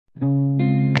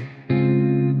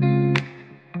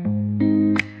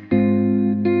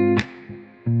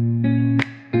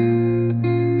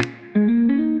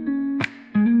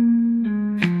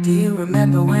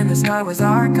sky was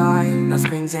our guide. No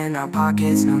screens in our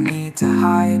pockets, no need to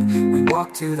hide. We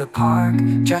walked to the park,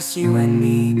 just you and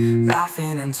me,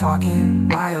 laughing and talking,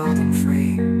 wild and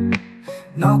free.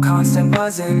 No constant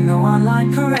buzzing, no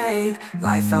online parade.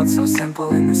 Life felt so simple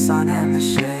in the sun and the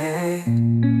shade.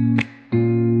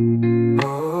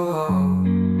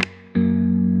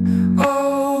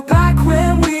 Oh, back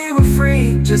when we were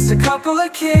free, just a couple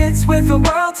of kids with the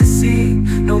world to see.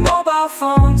 No mobile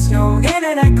phones, no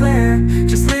internet glare,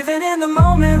 just living in the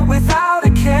moment without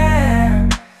a care.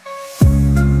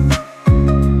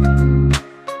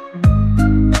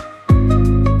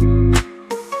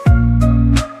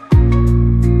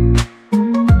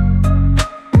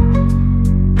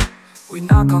 We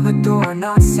knock on the door,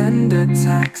 not send a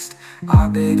text. Our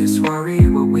biggest worry,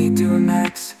 what we do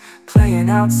next. Playing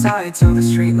outside till the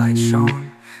streetlights shone.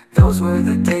 Those were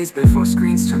the days before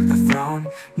screens took the throne.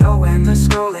 No endless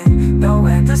scrolling, no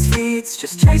endless feeds,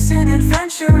 just chasing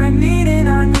adventure and meeting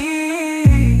our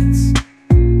needs.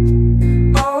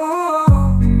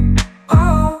 Oh,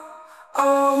 oh,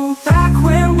 oh, back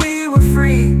when we were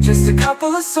free, just a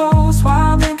couple of souls,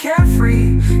 wild and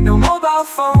carefree. No mobile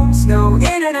phones, no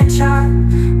internet chat,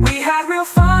 we had real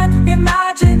fun,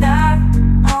 imagine that.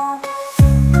 Oh.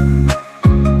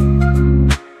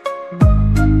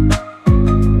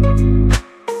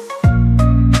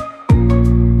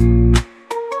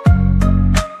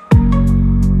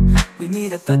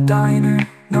 Meet at the diner,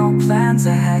 no plans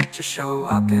ahead, just show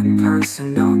up in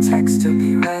person, no text to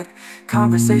be read.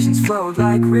 Conversations flowed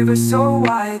like rivers so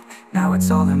wide, now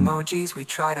it's all emojis we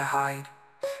try to hide.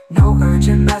 No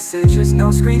urgent messages,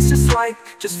 no screens to swipe,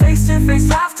 just face-to-face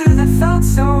laughter that felt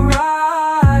so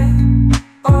right.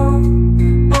 Oh,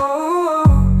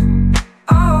 oh,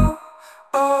 oh,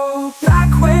 oh,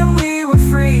 back when we were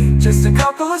free, just a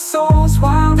couple of souls,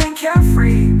 wild and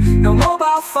carefree. No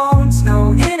mobile phones,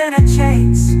 no internet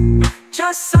chains,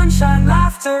 just sunshine,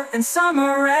 laughter, and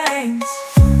summer rains.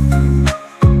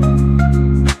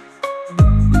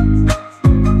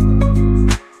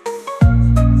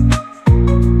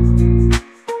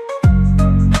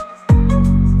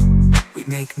 We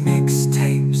make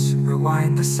mixtapes,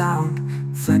 rewind the sound,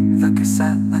 flip the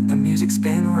cassette, let the music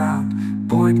spin round.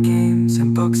 Board games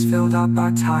and books filled up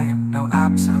our time, no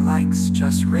apps or likes,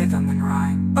 just rhythm and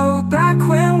rhyme. Oh, back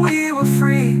when we were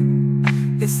free,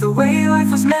 it's the way life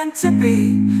was meant to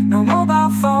be. No mobile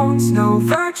phones, no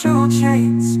virtual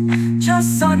chains,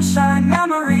 just sunshine,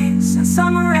 memories, and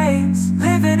summer rains.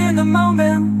 Living in the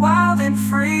moment, wild and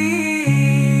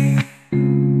free.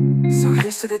 So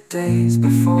here's to the days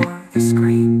before the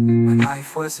screen, when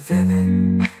life was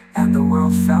vivid and the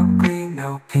world felt green.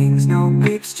 No pings, no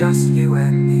beeps, just you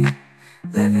and me,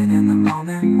 living in the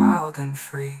moment, wild and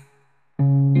free.